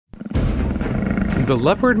The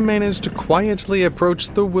leopard managed to quietly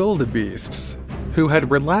approach the wildebeests, who had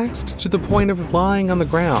relaxed to the point of lying on the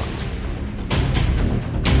ground.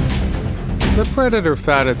 The predator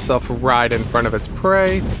found itself right in front of its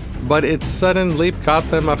prey, but its sudden leap caught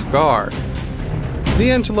them off guard. The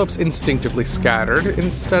antelopes instinctively scattered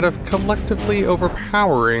instead of collectively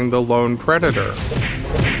overpowering the lone predator.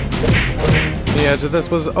 Yet this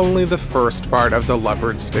was only the first part of the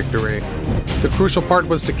leopard's victory. The crucial part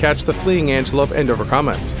was to catch the fleeing antelope and overcome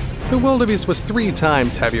it. The wildebeest was 3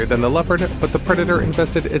 times heavier than the leopard, but the predator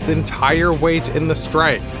invested its entire weight in the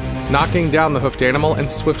strike, knocking down the hoofed animal and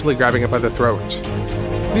swiftly grabbing it by the throat.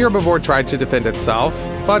 The herbivore tried to defend itself,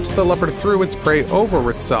 but the leopard threw its prey over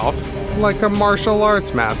itself like a martial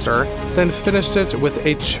arts master, then finished it with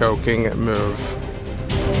a choking move.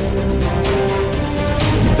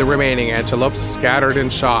 The remaining antelopes scattered in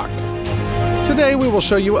shock. Today we will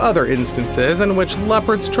show you other instances in which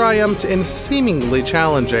leopards triumphed in seemingly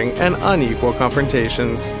challenging and unequal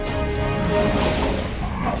confrontations.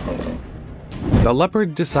 The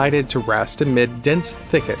leopard decided to rest amid dense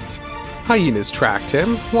thickets. Hyenas tracked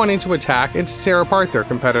him, wanting to attack and tear apart their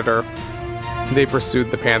competitor. They pursued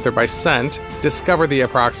the panther by scent, discovered the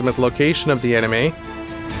approximate location of the enemy,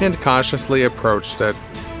 and cautiously approached it.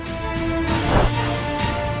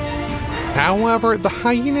 However, the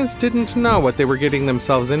hyenas didn't know what they were getting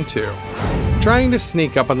themselves into. Trying to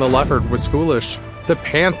sneak up on the leopard was foolish. The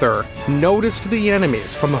panther noticed the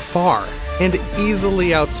enemies from afar and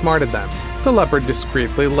easily outsmarted them. The leopard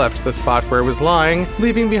discreetly left the spot where it was lying,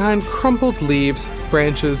 leaving behind crumpled leaves,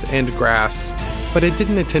 branches, and grass. But it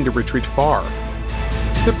didn't intend to retreat far.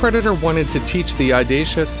 The predator wanted to teach the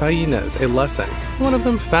audacious hyenas a lesson. One of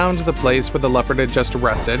them found the place where the leopard had just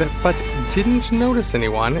rested, but didn't notice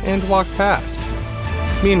anyone and walked past.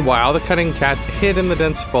 Meanwhile, the cunning cat hid in the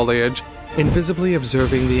dense foliage, invisibly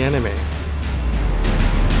observing the enemy.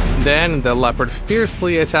 Then the leopard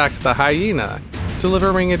fiercely attacked the hyena,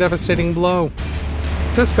 delivering a devastating blow.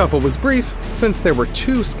 The scuffle was brief, since there were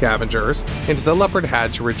 2 scavengers, and the leopard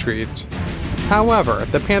had to retreat. However,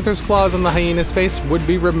 the panther's claws on the hyena's face would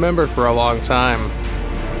be remembered for a long time.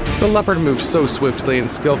 The leopard moved so swiftly and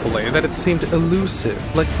skillfully that it seemed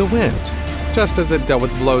elusive, like the wind. Just as it dealt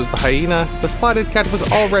with blows the hyena, the spotted cat was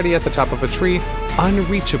already at the top of a tree,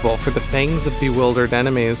 unreachable for the fangs of bewildered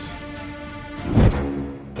enemies.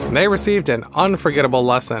 They received an unforgettable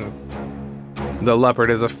lesson. The leopard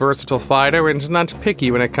is a versatile fighter and not picky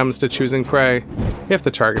when it comes to choosing prey. If the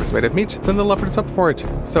target is made of meat, then the leopard's up for it.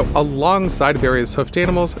 So alongside various hoofed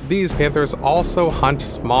animals, these panthers also hunt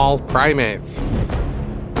small primates.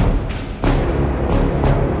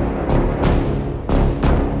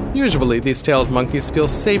 Usually, these tailed monkeys feel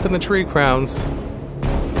safe in the tree crowns.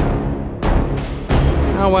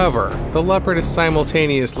 However, the leopard is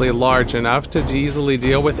simultaneously large enough to easily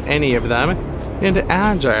deal with any of them, and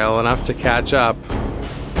agile enough to catch up.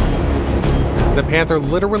 The panther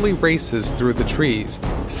literally races through the trees,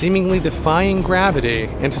 seemingly defying gravity,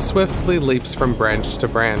 and swiftly leaps from branch to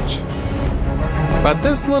branch. But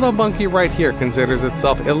this little monkey right here considers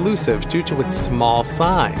itself elusive due to its small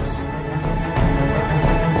size.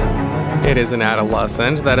 It is an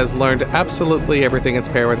adolescent that has learned absolutely everything its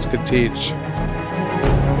parents could teach.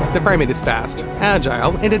 The primate is fast,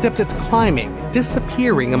 agile, and adept at climbing,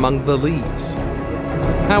 disappearing among the leaves.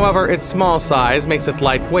 However, its small size makes it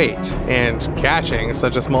lightweight, and catching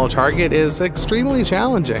such a small target is extremely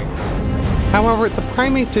challenging. However, the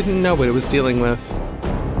primate didn't know what it was dealing with.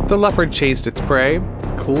 The leopard chased its prey,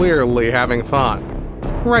 clearly having fun.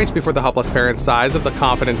 Right before the helpless parent size of the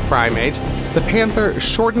confident primate, the panther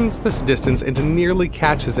shortens this distance and nearly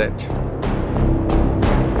catches it.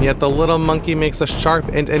 Yet the little monkey makes a sharp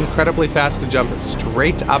and incredibly fast jump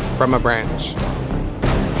straight up from a branch.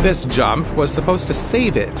 This jump was supposed to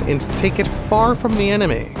save it and take it far from the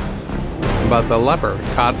enemy. But the leopard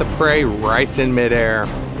caught the prey right in midair.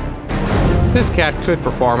 This cat could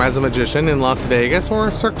perform as a magician in Las Vegas or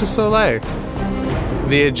Cirque du Soleil.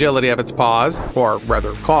 The agility of its paws, or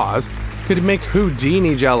rather claws, could make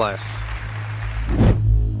Houdini jealous.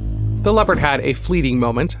 The leopard had a fleeting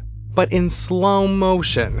moment, but in slow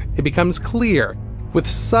motion, it becomes clear. With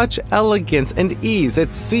such elegance and ease,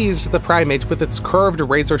 it seized the primate with its curved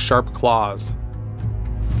razor-sharp claws.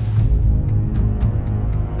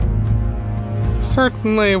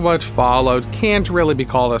 Certainly, what followed can't really be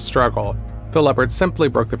called a struggle. The leopard simply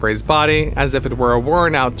broke the prey's body as if it were a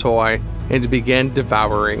worn-out toy and began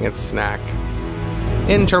devouring its snack.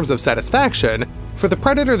 In terms of satisfaction, for the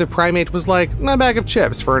predator, the primate was like a bag of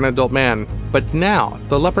chips for an adult man. But now,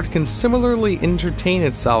 the leopard can similarly entertain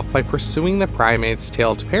itself by pursuing the primate's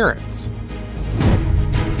tailed parents.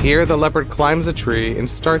 Here, the leopard climbs a tree and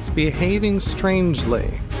starts behaving strangely.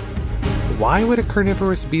 Why would a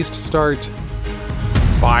carnivorous beast start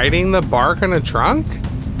biting the bark on a trunk?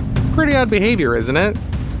 Pretty odd behavior, isn't it?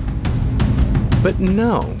 But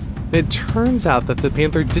no, it turns out that the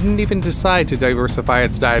panther didn't even decide to diversify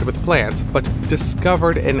its diet with plants, but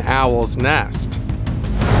discovered an owl's nest.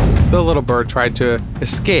 The little bird tried to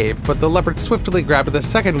escape, but the leopard swiftly grabbed the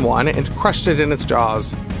second one and crushed it in its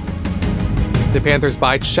jaws. The panther's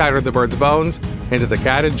bite shattered the bird's bones, and the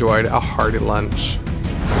cat enjoyed a hearty lunch.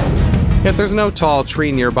 If there's no tall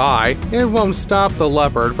tree nearby, it won't stop the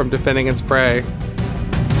leopard from defending its prey.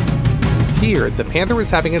 Here, the panther is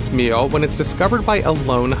having its meal when it's discovered by a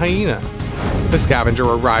lone hyena. The scavenger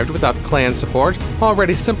arrived without clan support,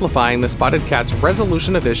 already simplifying the spotted cat's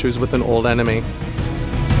resolution of issues with an old enemy.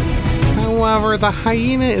 However, the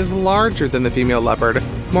hyena is larger than the female leopard,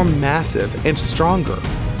 more massive and stronger.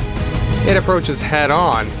 It approaches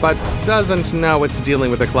head-on, but doesn't know it's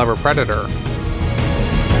dealing with a clever predator.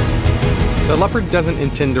 The leopard doesn't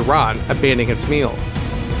intend to run, abandoning its meal.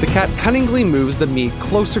 The cat cunningly moves the meat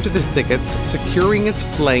closer to the thickets, securing its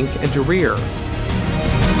flank and rear.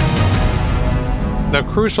 The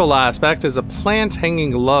crucial aspect is a plant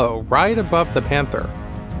hanging low, right above the panther.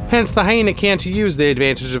 Hence, the hyena can't use the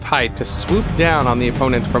advantage of height to swoop down on the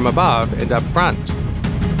opponent from above and up front.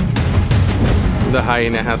 The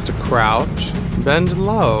hyena has to crouch, bend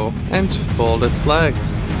low, and fold its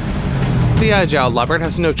legs. The agile leopard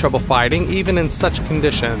has no trouble fighting even in such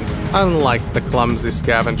conditions, unlike the clumsy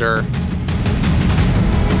scavenger.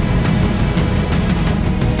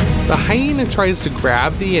 The hyena tries to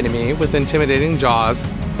grab the enemy with intimidating jaws,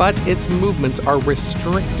 but its movements are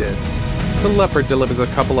restricted. The leopard delivers a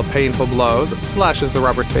couple of painful blows, slashes the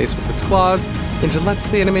robber's face with its claws, and lets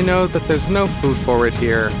the enemy know that there's no food for it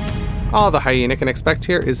here. All the hyena can expect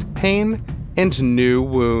here is pain and new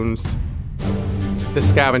wounds. The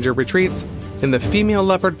scavenger retreats, and the female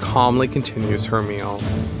leopard calmly continues her meal.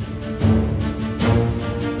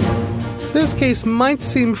 This case might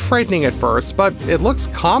seem frightening at first, but it looks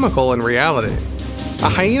comical in reality. A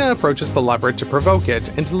hyena approaches the leopard to provoke it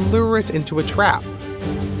and lure it into a trap.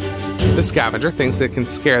 The scavenger thinks it can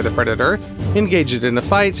scare the predator, engage it in a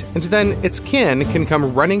fight, and then its kin can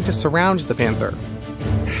come running to surround the panther.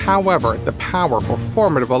 However, the powerful,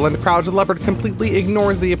 formidable, and proud leopard completely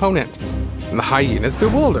ignores the opponent, and the hyena is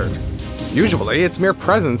bewildered. Usually, its mere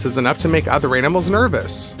presence is enough to make other animals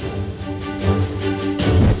nervous.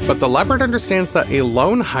 But the leopard understands that a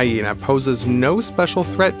lone hyena poses no special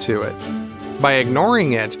threat to it. By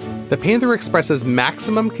ignoring it, the panther expresses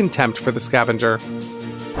maximum contempt for the scavenger.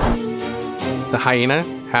 The hyena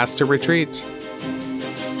has to retreat.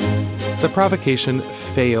 The provocation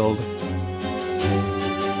failed.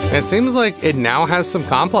 It seems like it now has some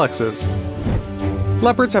complexes.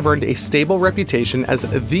 Leopards have earned a stable reputation as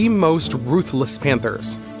the most ruthless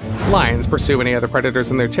panthers. Lions pursue any other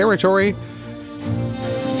predators in their territory.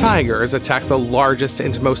 Tigers attack the largest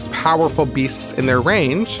and most powerful beasts in their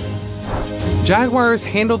range. Jaguars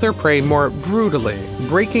handle their prey more brutally,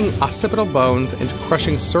 breaking occipital bones and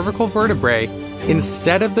crushing cervical vertebrae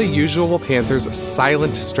instead of the usual panther's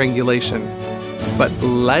silent strangulation. But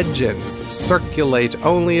legends circulate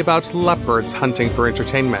only about leopards hunting for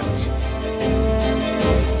entertainment.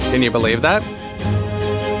 Can you believe that?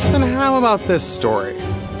 Then how about this story?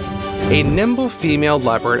 A nimble female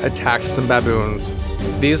leopard attacked some baboons.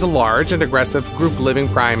 These large and aggressive group-living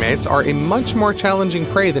primates are a much more challenging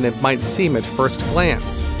prey than it might seem at first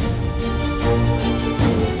glance.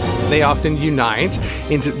 They often unite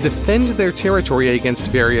and defend their territory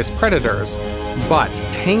against various predators, but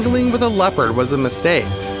tangling with a leopard was a mistake.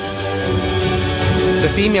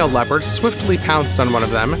 The female leopard swiftly pounced on one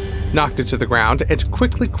of them, knocked it to the ground, and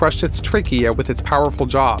quickly crushed its trachea with its powerful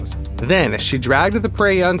jaws. Then she dragged the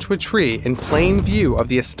prey onto a tree in plain view of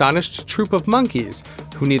the astonished troop of monkeys,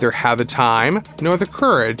 who neither had the time nor the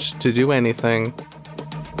courage to do anything.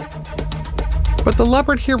 But the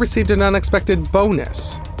leopard here received an unexpected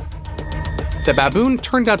bonus. The baboon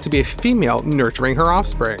turned out to be a female nurturing her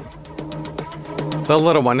offspring. The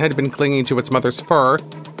little one had been clinging to its mother's fur,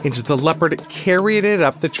 and the leopard carried it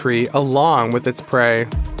up the tree along with its prey.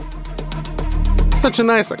 Such a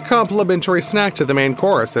nice complimentary snack to the main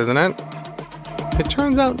course, isn't it? It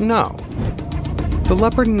turns out no. The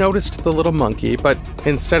leopard noticed the little monkey, but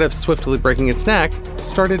instead of swiftly breaking its neck,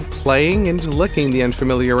 started playing and licking the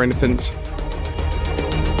unfamiliar infant.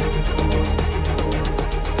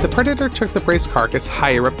 The predator took the prey's carcass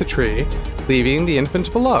higher up the tree, leaving the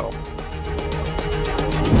infant below.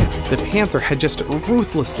 The panther had just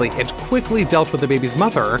ruthlessly and quickly dealt with the baby's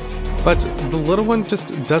mother, but the little one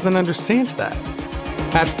just doesn't understand that.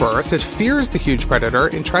 At first, it fears the huge predator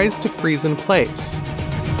and tries to freeze in place.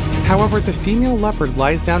 However, the female leopard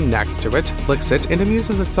lies down next to it, licks it, and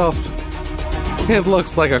amuses itself. It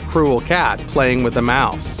looks like a cruel cat playing with a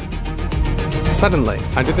mouse. Suddenly,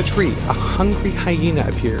 under the tree, a hungry hyena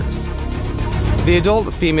appears. The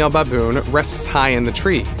adult female baboon rests high in the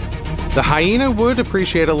tree. The hyena would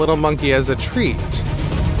appreciate a little monkey as a treat.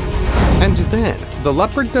 And then, the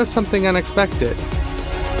leopard does something unexpected.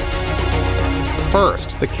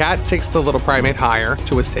 First, the cat takes the little primate higher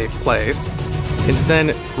to a safe place, and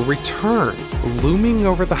then returns, looming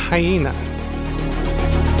over the hyena.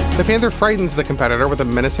 The panther frightens the competitor with a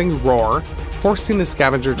menacing roar, forcing the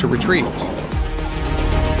scavenger to retreat.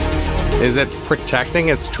 Is it protecting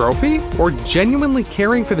its trophy, or genuinely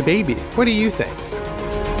caring for the baby? What do you think?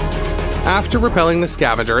 After repelling the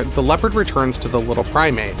scavenger, the leopard returns to the little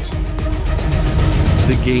primate.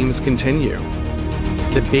 The games continue.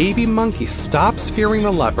 The baby monkey stops fearing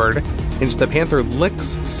the leopard, and the panther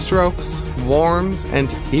licks, strokes, warms,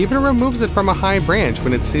 and even removes it from a high branch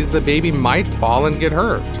when it sees the baby might fall and get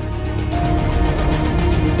hurt.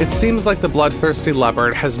 It seems like the bloodthirsty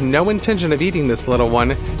leopard has no intention of eating this little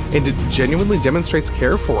one, and it genuinely demonstrates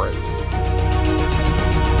care for it.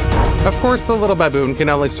 Of course, the little baboon can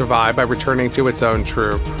only survive by returning to its own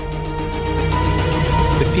troop.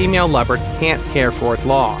 The female leopard can't care for it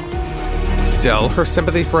long. Still, her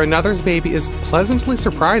sympathy for another's baby is pleasantly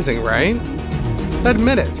surprising, right?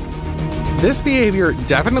 Admit it. This behavior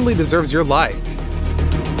definitely deserves your like.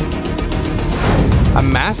 A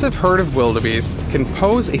massive herd of wildebeests can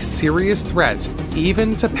pose a serious threat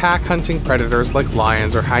even to pack-hunting predators like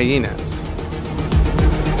lions or hyenas.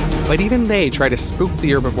 But even they try to spook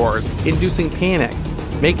the herbivores, inducing panic,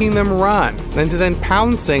 making them run, and then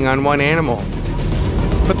pouncing on one animal.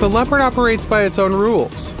 But the leopard operates by its own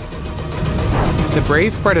rules. The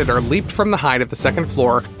brave predator leaped from the height of the second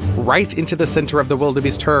floor right into the center of the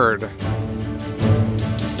wildebeest herd.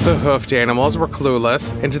 The hoofed animals were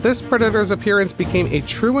clueless, and this predator's appearance became a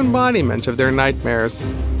true embodiment of their nightmares.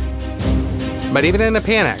 But even in a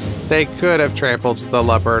panic, they could have trampled the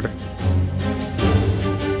leopard.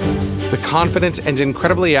 The confident and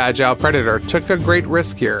incredibly agile predator took a great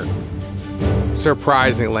risk here.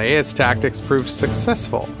 Surprisingly, its tactics proved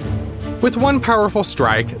successful. With one powerful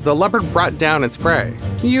strike, the leopard brought down its prey.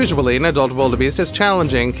 Usually, an adult wildebeest is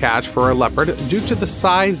challenging catch for a leopard due to the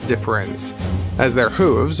size difference, as their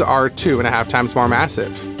hooves are 2.5 times more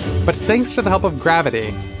massive. But thanks to the help of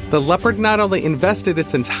gravity, the leopard not only invested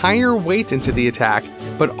its entire weight into the attack,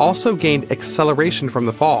 but also gained acceleration from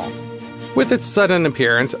the fall. With its sudden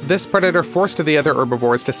appearance, this predator forced the other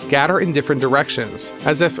herbivores to scatter in different directions,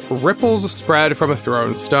 as if ripples spread from a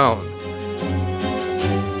thrown stone.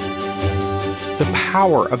 The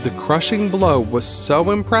power of the crushing blow was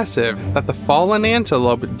so impressive that the fallen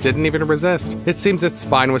antelope didn't even resist. It seems its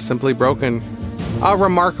spine was simply broken. A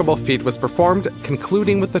remarkable feat was performed,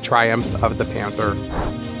 concluding with the triumph of the panther.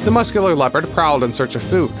 The muscular leopard prowled in search of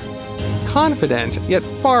food. Confident, yet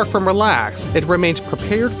far from relaxed, it remained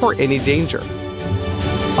prepared for any danger.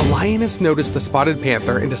 A lioness noticed the spotted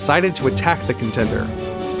panther and decided to attack the contender.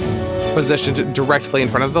 Positioned directly in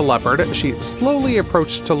front of the leopard, she slowly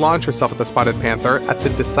approached to launch herself at the spotted panther at the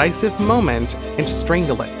decisive moment and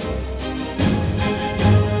strangle it.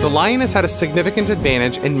 The lioness had a significant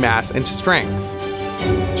advantage in mass and strength.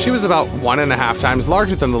 She was about 1.5 times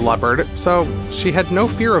larger than the leopard, so she had no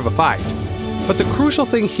fear of a fight. But the crucial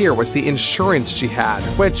thing here was the insurance she had,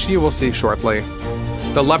 which you will see shortly.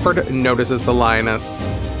 The leopard notices the lioness.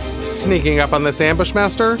 Sneaking up on this ambush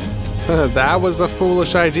master? That was a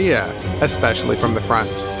foolish idea, especially from the front.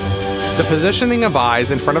 The positioning of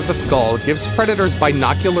eyes in front of the skull gives predators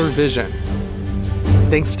binocular vision.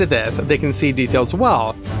 Thanks to this, they can see details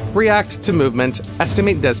well, react to movement,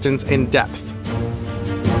 estimate distance and depth.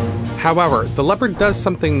 However, the leopard does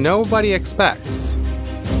something nobody expects.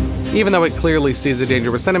 Even though it clearly sees a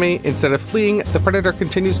dangerous enemy, instead of fleeing, the predator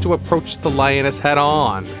continues to approach the lioness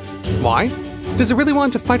head-on. Why? Does it really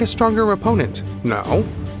want to fight a stronger opponent? No.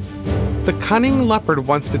 The cunning leopard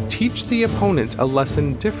wants to teach the opponent a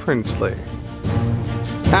lesson differently.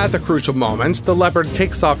 At the crucial moment, the leopard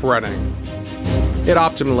takes off running. It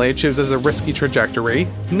optimally chooses a risky trajectory,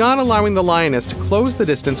 not allowing the lioness to close the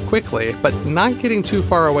distance quickly, but not getting too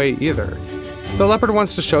far away either. The leopard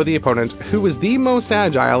wants to show the opponent who is the most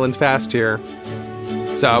agile and fast here.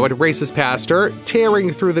 So it races past her,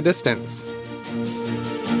 tearing through the distance.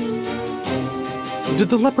 Did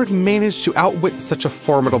the leopard manage to outwit such a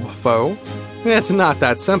formidable foe? It's not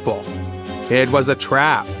that simple. It was a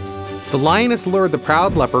trap. The lioness lured the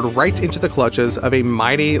proud leopard right into the clutches of a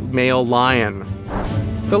mighty male lion.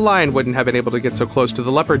 The lion wouldn't have been able to get so close to the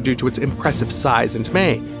leopard due to its impressive size and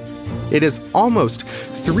mane. It is almost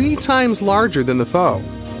 3 times larger than the foe.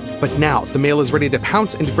 But now, the male is ready to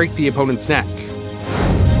pounce and break the opponent's neck.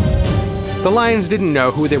 The lions didn't know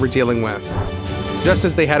who they were dealing with. Just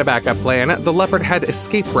as they had a backup plan, the leopard had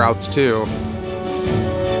escape routes too.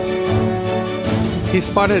 He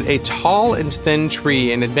spotted a tall and thin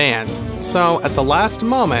tree in advance, so at the last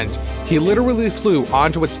moment, he literally flew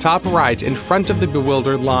onto its top right in front of the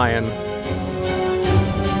bewildered lion.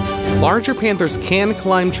 Larger panthers can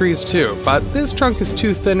climb trees too, but this trunk is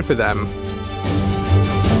too thin for them.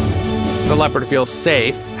 The leopard feels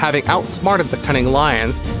safe, having outsmarted the cunning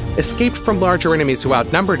lions, escaped from larger enemies who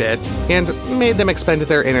outnumbered it, and made them expend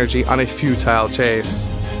their energy on a futile chase.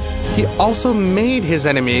 He also made his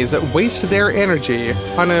enemies waste their energy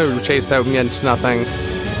on a chase that meant nothing.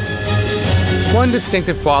 One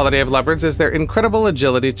distinctive quality of leopards is their incredible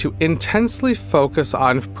agility to intensely focus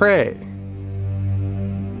on prey.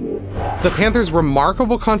 The panther's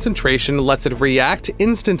remarkable concentration lets it react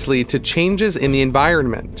instantly to changes in the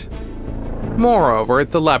environment. Moreover,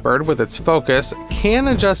 the leopard, with its focus, can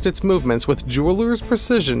adjust its movements with jeweler's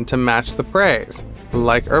precision to match the preys,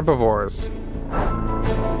 like herbivores.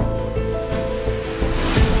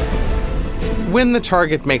 When the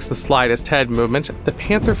target makes the slightest head movement, the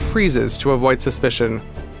panther freezes to avoid suspicion.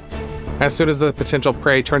 As soon as the potential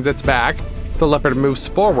prey turns its back, the leopard moves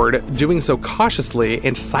forward, doing so cautiously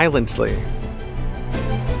and silently.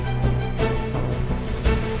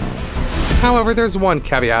 However, there's one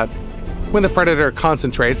caveat. When the predator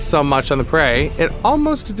concentrates so much on the prey, it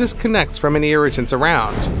almost disconnects from any irritants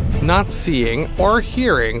around, not seeing or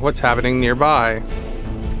hearing what's happening nearby.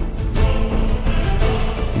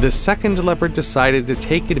 The second leopard decided to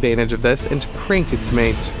take advantage of this and prank its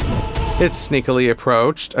mate. It sneakily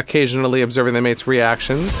approached, occasionally observing the mate's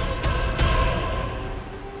reactions.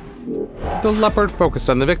 The leopard, focused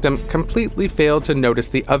on the victim, completely failed to notice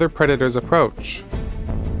the other predator's approach.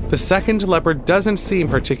 The second leopard doesn't seem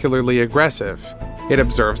particularly aggressive. It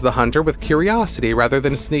observes the hunter with curiosity rather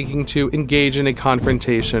than sneaking to engage in a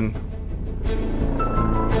confrontation.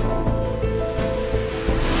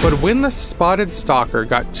 But when the spotted stalker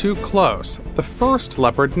got too close, the first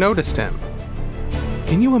leopard noticed him.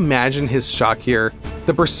 Can you imagine his shock here?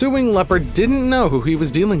 The pursuing leopard didn't know who he was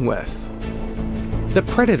dealing with. The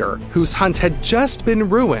predator, whose hunt had just been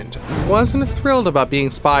ruined, wasn't thrilled about being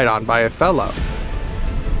spied on by a fellow.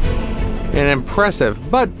 An impressive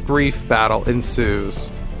but brief battle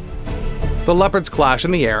ensues. The leopards clash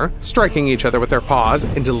in the air, striking each other with their paws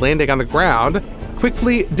and landing on the ground,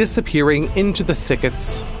 quickly disappearing into the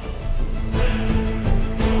thickets.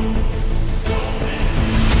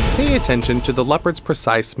 Pay attention to the leopard's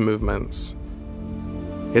precise movements.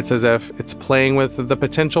 It's as if it's playing with the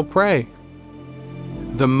potential prey.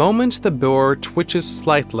 The moment the boar twitches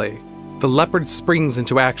slightly, the leopard springs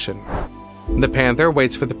into action. The panther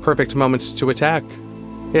waits for the perfect moment to attack.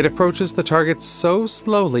 It approaches the target so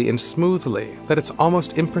slowly and smoothly that it's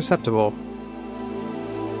almost imperceptible.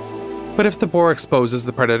 But if the boar exposes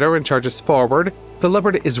the predator and charges forward, the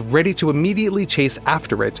leopard is ready to immediately chase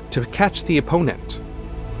after it to catch the opponent.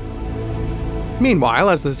 Meanwhile,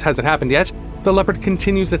 as this hasn't happened yet, the leopard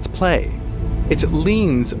continues its play. It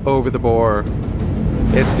leans over the boar.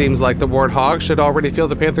 It seems like the warthog should already feel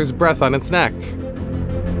the panther's breath on its neck.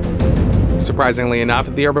 Surprisingly enough,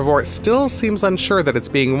 the herbivore still seems unsure that it's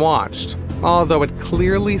being watched, although it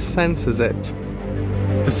clearly senses it.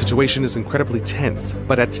 The situation is incredibly tense,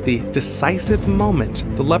 but at the decisive moment,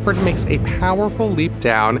 the leopard makes a powerful leap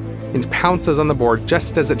down and pounces on the boar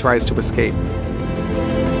just as it tries to escape.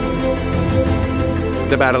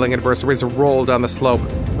 The battling adversaries roll down the slope,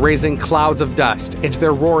 raising clouds of dust, and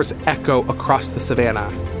their roars echo across the savannah.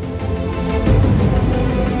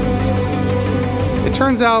 It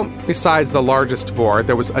turns out, besides the largest boar,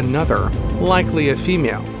 there was another, likely a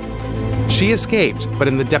female. She escaped, but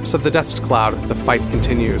in the depths of the dust cloud, the fight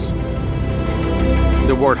continues.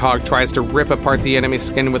 The warthog tries to rip apart the enemy's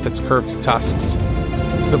skin with its curved tusks.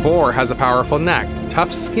 The boar has a powerful neck,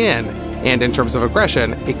 tough skin, and in terms of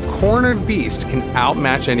aggression, a cornered beast can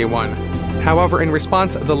outmatch anyone. However, in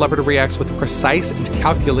response, the leopard reacts with precise and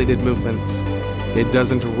calculated movements. It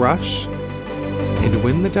doesn't rush, and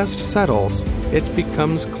when the dust settles, it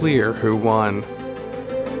becomes clear who won.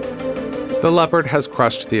 The leopard has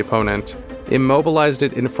crushed the opponent, immobilized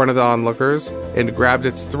it in front of the onlookers, and grabbed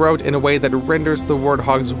its throat in a way that renders the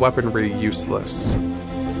warthog's weaponry useless.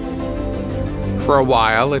 For a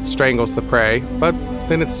while, it strangles the prey, but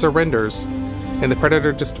then it surrenders, and the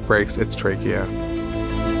predator just breaks its trachea.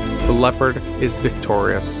 The leopard is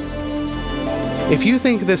victorious. If you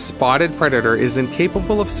think this spotted predator is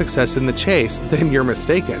incapable of success in the chase, then you're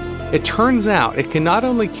mistaken. It turns out it can not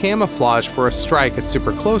only camouflage for a strike at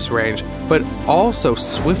super close range, but also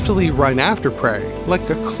swiftly run after prey, like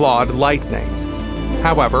a clawed lightning.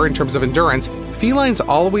 However, in terms of endurance, felines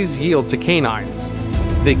always yield to canines.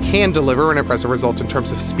 They can deliver an impressive result in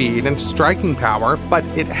terms of speed and striking power, but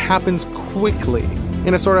it happens quickly,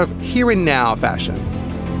 in a sort of here and now fashion.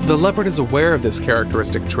 The leopard is aware of this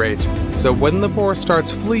characteristic trait, so when the boar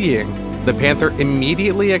starts fleeing, the panther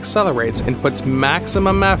immediately accelerates and puts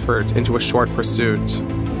maximum effort into a short pursuit.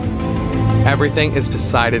 Everything is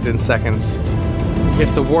decided in seconds.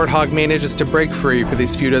 If the warthog manages to break free for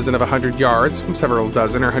these few dozen of 100 yards, from several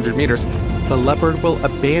dozen or 100 meters, the leopard will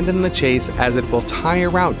abandon the chase as it will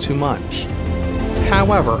tire out too much.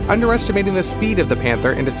 However, underestimating the speed of the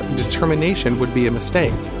panther and its determination would be a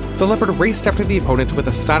mistake. The leopard raced after the opponent with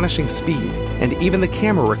astonishing speed, and even the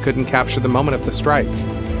camera couldn't capture the moment of the strike.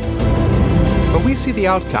 But we see the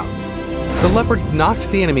outcome. The leopard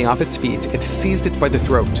knocked the enemy off its feet and seized it by the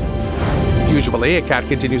throat. Usually, a cat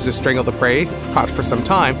continues to strangle the prey caught for some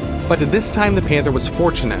time, but this time the panther was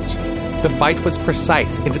fortunate. The bite was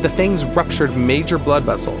precise, and the fangs ruptured major blood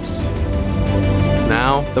vessels.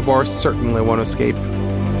 Now, the boar certainly won't escape.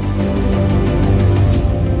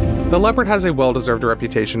 The leopard has a well-deserved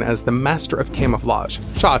reputation as the master of camouflage.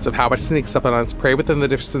 Shots of how it sneaks up on its prey within the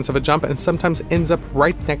distance of a jump and sometimes ends up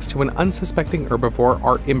right next to an unsuspecting herbivore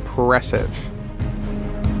are impressive.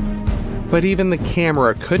 But even the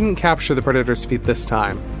camera couldn't capture the predator's feet this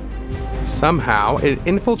time. Somehow, it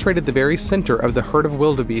infiltrated the very center of the herd of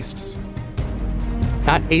wildebeests.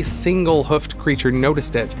 Not a single hoofed creature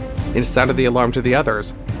noticed it and sounded the alarm to the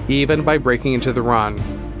others, even by breaking into the run.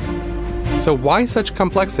 So why such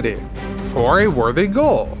complexity? For a worthy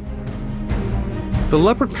goal. The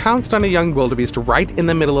leopard pounced on a young wildebeest right in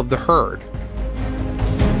the middle of the herd.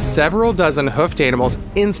 Several dozen hoofed animals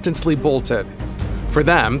instantly bolted. For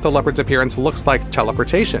them, the leopard's appearance looks like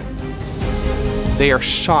teleportation. They are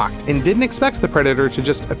shocked and didn't expect the predator to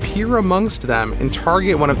just appear amongst them and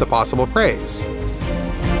target one of the possible preys.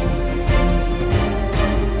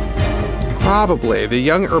 Probably, the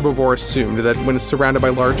young herbivore assumed that when surrounded by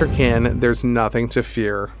larger kin, there's nothing to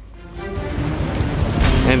fear.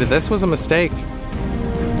 And this was a mistake.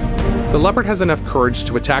 The leopard has enough courage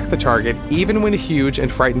to attack the target even when huge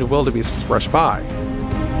and frightened wildebeests rush by.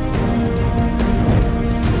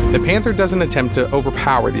 The panther doesn't attempt to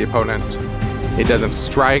overpower the opponent. It doesn't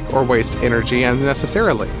strike or waste energy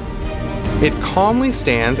unnecessarily. It calmly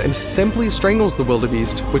stands and simply strangles the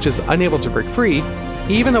wildebeest, which is unable to break free,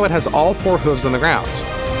 even though it has all four hooves on the ground.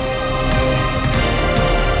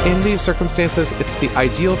 In these circumstances, it's the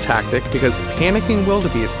ideal tactic because panicking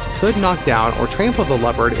wildebeests could knock down or trample the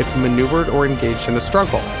leopard if maneuvered or engaged in a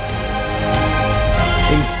struggle.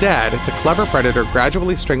 Instead, the clever predator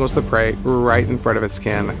gradually strangles the prey right in front of its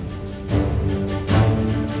kin.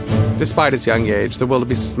 Despite its young age, the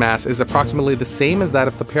wildebeest's mass is approximately the same as that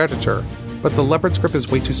of the predator, but the leopard's grip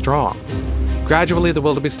is way too strong. Gradually, the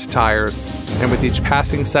wildebeest tires, and with each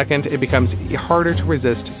passing second, it becomes harder to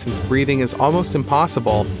resist since breathing is almost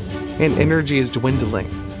impossible and energy is dwindling.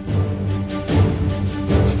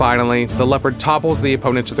 Finally, the leopard topples the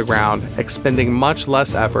opponent to the ground, expending much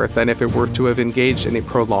less effort than if it were to have engaged in a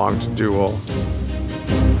prolonged duel.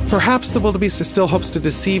 Perhaps the wildebeest still hopes to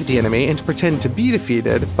deceive the enemy and pretend to be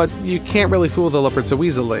defeated, but you can't really fool the leopard so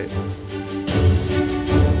easily.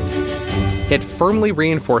 It firmly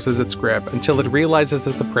reinforces its grip until it realizes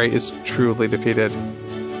that the prey is truly defeated.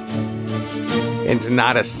 And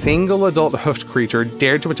not a single adult hoofed creature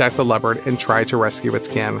dared to attack the leopard and try to rescue its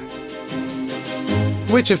kin.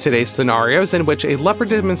 Which of today's scenarios in which a leopard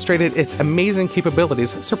demonstrated its amazing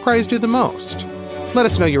capabilities surprised you the most? Let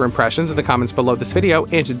us know your impressions in the comments below this video,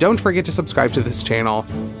 and don't forget to subscribe to this channel.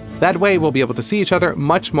 That way we'll be able to see each other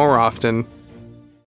much more often.